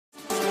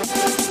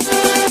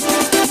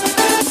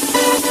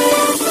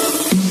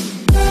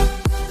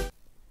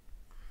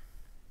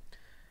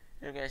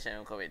guys,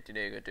 and welcome back.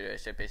 Today I go to the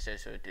special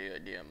so to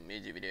the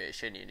music video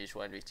reaction in this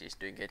one, which is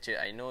Dreamcatcher.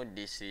 I know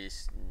this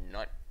is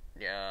not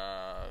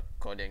their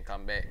Korean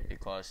comeback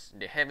because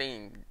they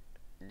having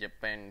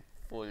Japan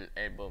full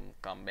album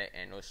comeback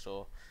and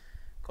also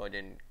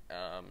Korean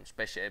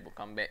special album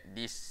comeback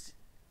this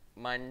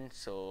month.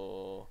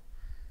 So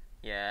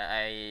yeah,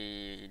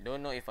 I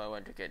don't know if I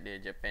want to get the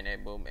Japan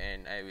album,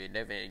 and I will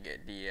definitely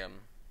get the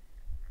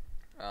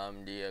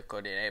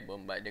Korean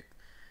album, but the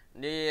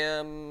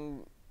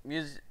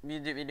music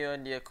video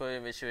on the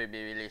Korean version will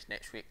be released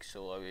next week,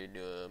 so I will do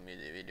a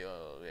music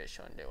video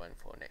reaction on that one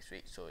for next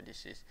week. So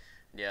this is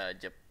their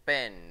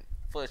Japan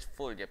first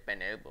full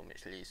Japan album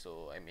actually.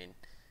 So I mean,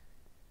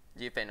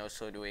 Japan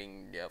also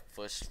doing their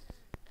first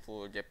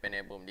full Japan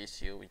album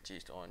this year, which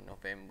is on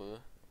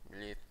November, I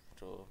believe.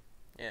 So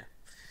yeah,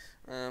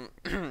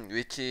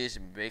 which is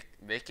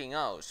breaking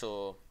out.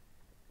 So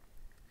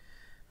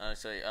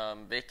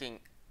breaking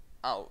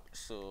out.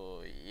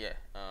 So yeah,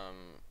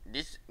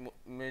 this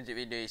music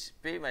video is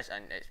pretty much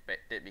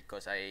unexpected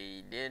because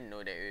I didn't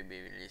know that it will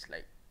be released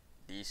like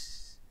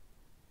this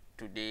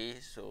today.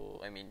 So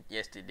I mean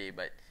yesterday,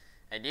 but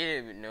I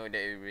didn't know that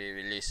it will be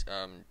released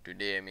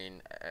today. I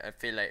mean I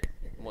feel like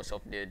most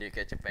of the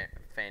Dreamcatcher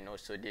fan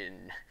also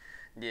didn't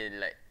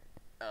like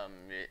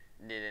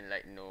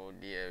know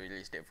the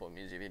release date for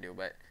music video,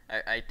 but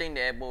I think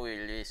the album will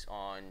release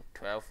on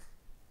 12th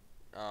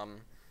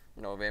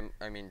November.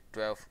 I mean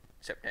 12th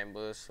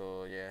September.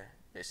 So yeah,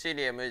 let's see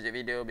the music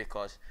video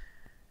because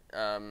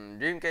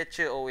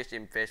Dreamcatcher always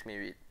impress me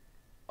with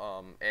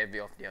every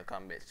of their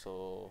comebacks.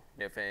 So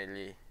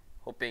definitely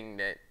hoping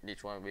that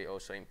this one will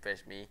also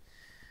impress me.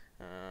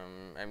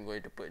 I'm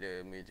going to put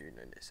the music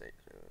video on that side.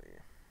 So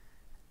yeah.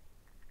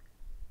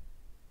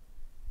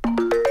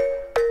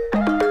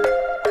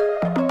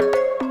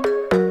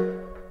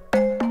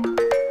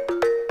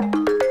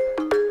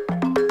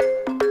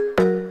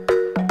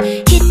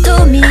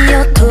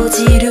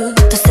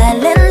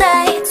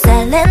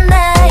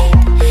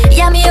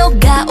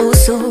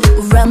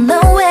 Run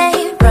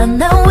away,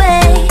 run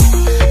away.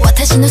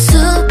 私のす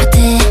べ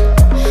て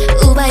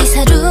奪い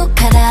去る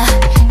から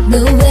No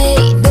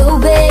way, no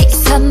way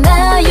さ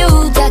ま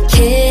ようだ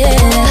け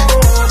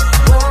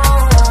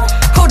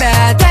ほ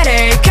ら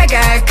誰か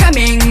がカ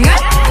ミング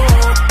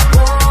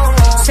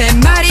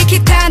迫り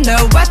来た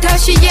の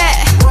私へ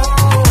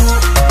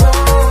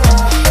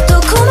ど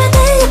こまで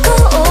行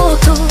こう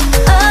と抜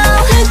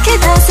け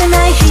出せ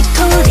ない一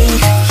人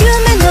夢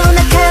の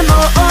中も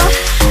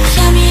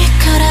闇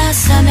から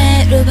覚め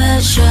る場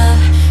所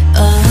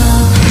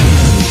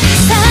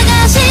探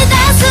し出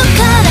す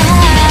から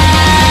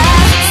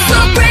So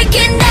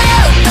breaking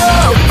out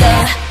of the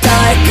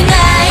dark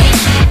night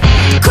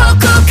こ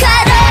こか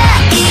ら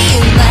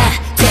今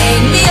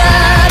Take me up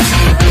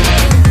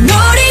乗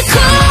り越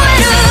え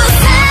る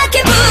叫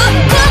ぶ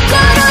心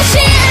信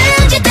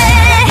じて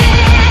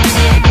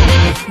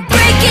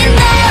Breaking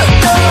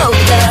out of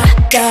the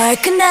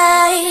dark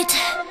night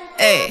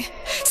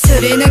す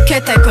り抜け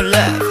てくる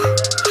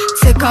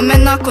つかめ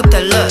なくて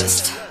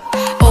Lust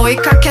追い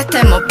かけ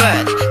ても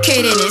Bird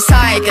霧に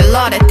遮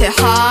られて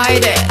Hide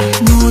it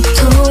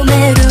求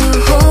める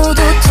ほど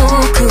遠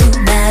く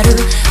なる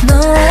No,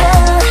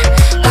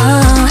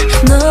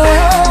 no,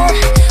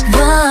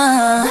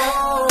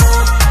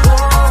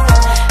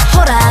ほ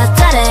ら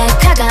誰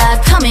かが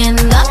Coming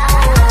up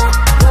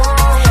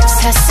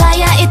ささ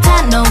やいた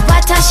の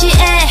私へ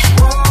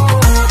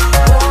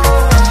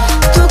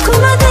どこ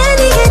まで逃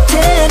げて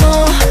も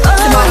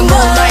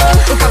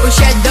浮かぶ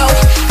シャドウ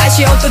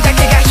足音だけ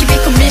が響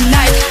くミッド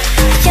ナイト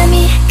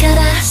闇から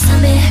覚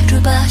める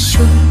場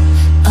所越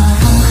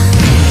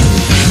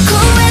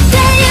えて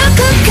ゆく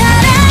か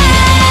ら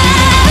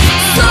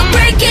So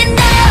breaking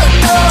out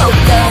of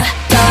the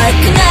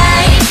dark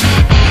night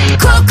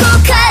ここ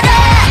から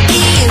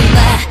今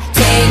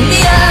Take me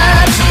up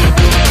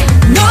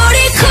乗り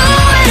越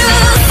える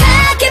叫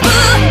ぶ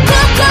心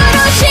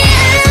信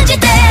じ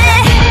て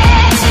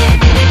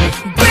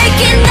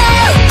Breaking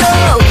out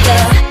of the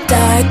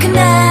dark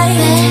night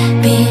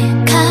Baby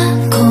過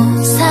去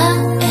さ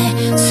え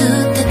捨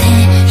てて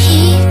光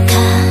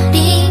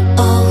を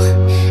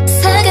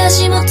探し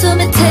求め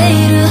てい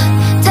る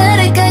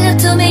誰かが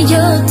止めよう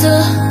と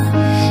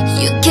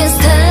You can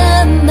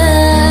stop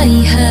my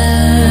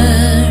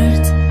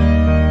heart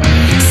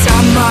 3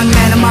番目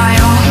の前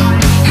を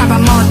阻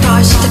もうと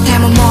してて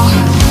ももう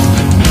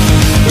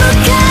向か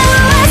う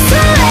明日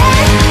へ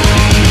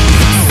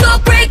So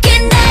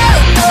breaking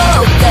out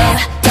of the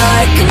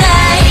dark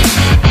night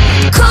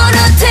この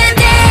手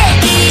で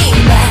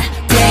今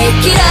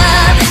Break it up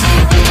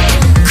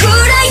暗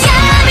闇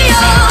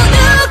を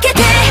抜けて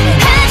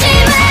始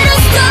まる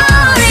スト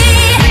ーリ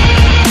ー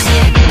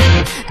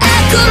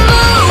悪夢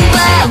は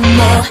も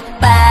う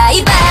バイ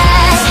バイ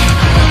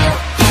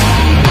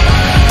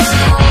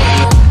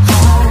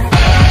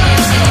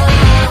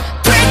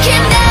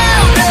Breaking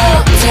out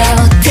of the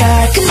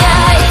dark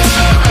night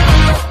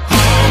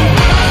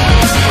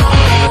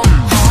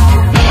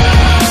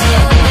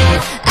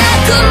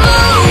悪夢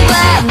は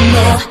も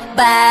う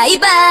バイ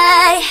バ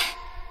イ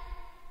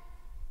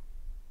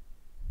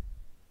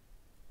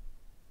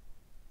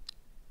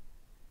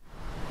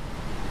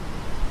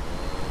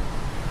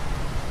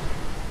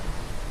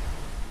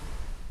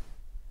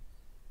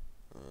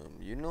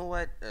know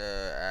what?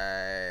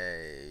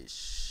 I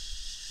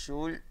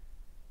should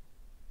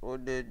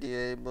order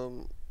the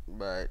album,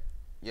 but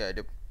yeah,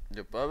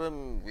 the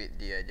problem with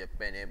the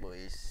Japan album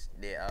is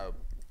they are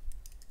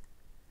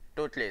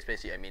totally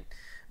expensive. I mean,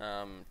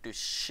 to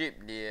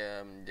ship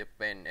the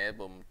Japan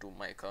album to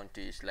my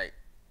country is like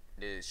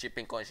the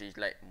shipping cost is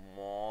like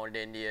more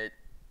than the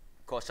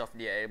cost of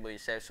the album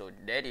itself. So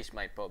that is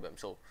my problem.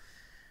 So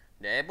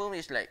the album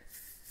is like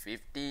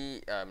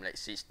 50 like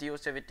 60 or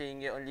 70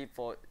 ringgit only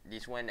for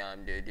this one.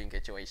 The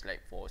Dreamcatcher one is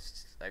like for,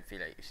 I feel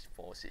like it's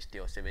for 60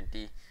 or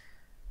 70,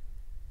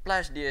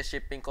 plus the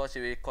shipping cost.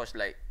 It will cost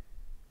like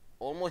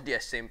almost the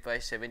same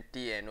price,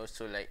 70 and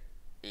also like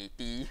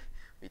 80,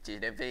 which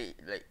is definitely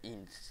like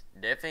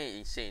definitely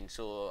insane.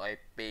 So I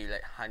pay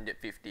like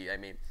 150. I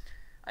mean,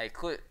 I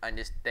could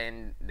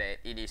understand that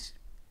it is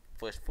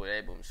first full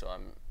album, so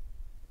I'm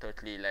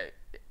totally like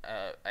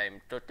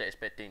I'm totally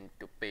expecting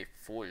to pay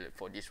full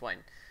for this one,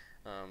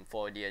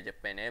 for the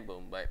Japan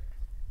album, but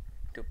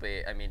to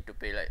pay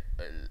like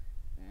a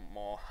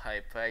more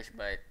high price,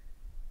 but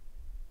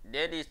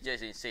that is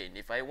just insane.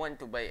 If I want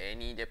to buy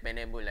any Japan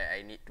album, like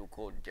I need to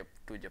go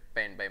to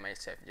Japan by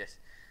myself, just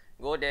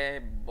go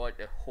there, bought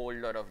a whole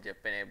lot of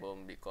Japan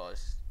album,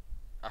 because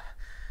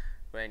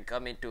when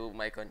coming to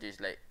my country is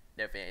like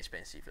definitely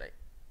expensive. Like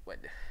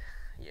what the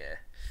yeah,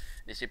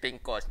 the shipping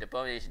cost. The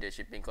problem is the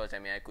shipping cost. I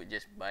mean, I could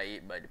just buy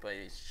it, but the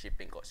problem is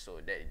shipping cost. So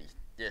that is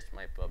just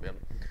my problem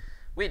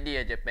with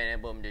the Japan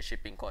album, the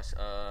shipping cost.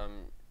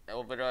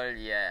 Overall,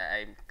 yeah,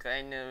 I'm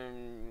kind of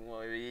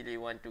really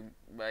want to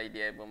buy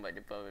the album, but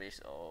the problem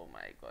is, oh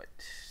my god,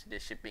 the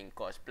shipping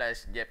cost.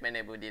 Plus, Japan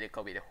album didn't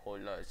come with a whole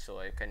lot, so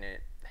I kind of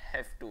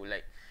have to,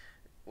 like,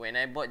 when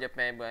I bought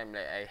Japan album, I'm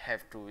like, I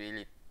have to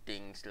really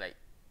think like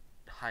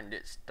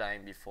hundreds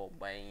time before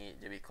buying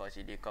it, because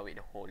it didn't come with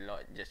a whole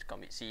lot. Just come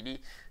with CD,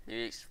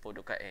 lyrics,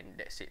 photo card, and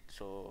that's it.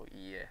 So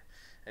yeah,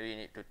 I really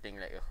need to think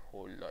like a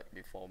whole lot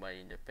before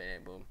buying Japan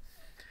album.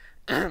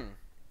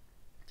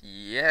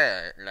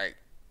 Yeah, like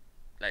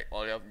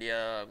all of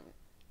their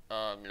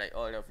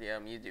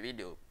music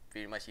video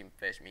pretty much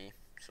impressed me.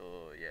 So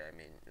yeah, I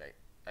mean, like,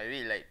 I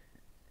really like,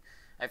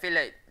 I feel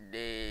like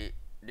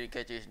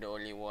Dreamcatcher is the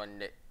only one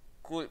that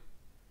could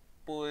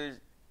pull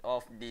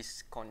off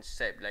this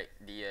concept, like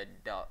the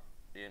dark,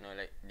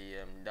 like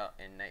the dark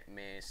and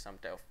nightmare, some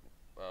type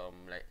of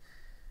like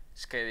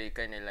scary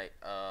kind of like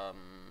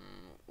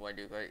what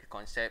do you call it,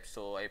 concept.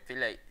 So I feel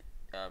like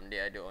they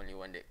are the only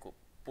one that could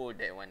pull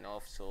that one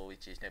off. So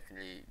which is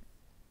definitely,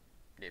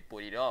 they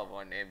put it off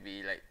on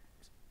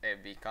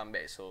every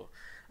comeback. So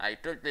I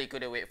totally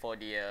couldn't wait for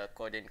the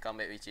Korean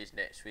comeback, which is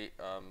next week,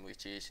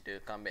 which is the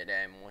comeback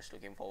that I'm most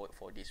looking forward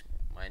for this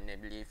month, I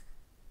believe.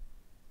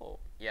 Oh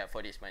yeah,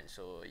 for this month.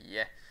 So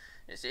yeah,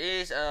 this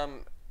is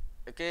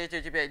okay.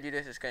 To keep it, do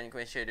this kind of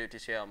question to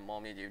share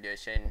more music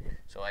videos.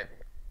 So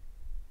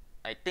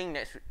I think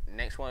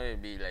next one will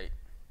be like,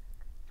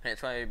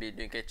 next one will be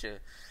Dreamcatcher.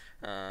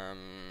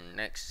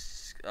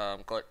 Next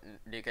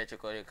Dreamcatcher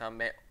Korean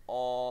comeback,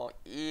 or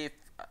if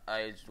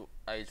I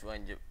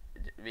want to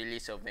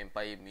release a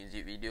vampire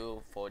music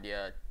video for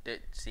their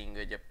third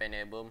single Japan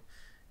album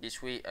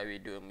this week, I will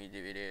do a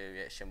music video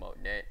reaction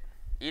about that.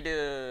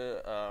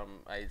 Either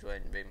I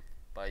want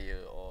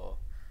Vampire or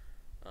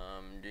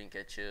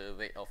Dreamcatcher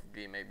Weight of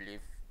Dream, I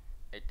believe.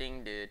 I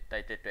think the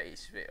title track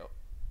is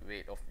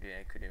Weight of Dream,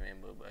 I couldn't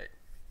remember, but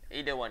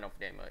either one of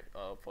them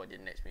for the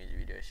next music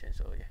video reaction.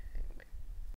 So yeah.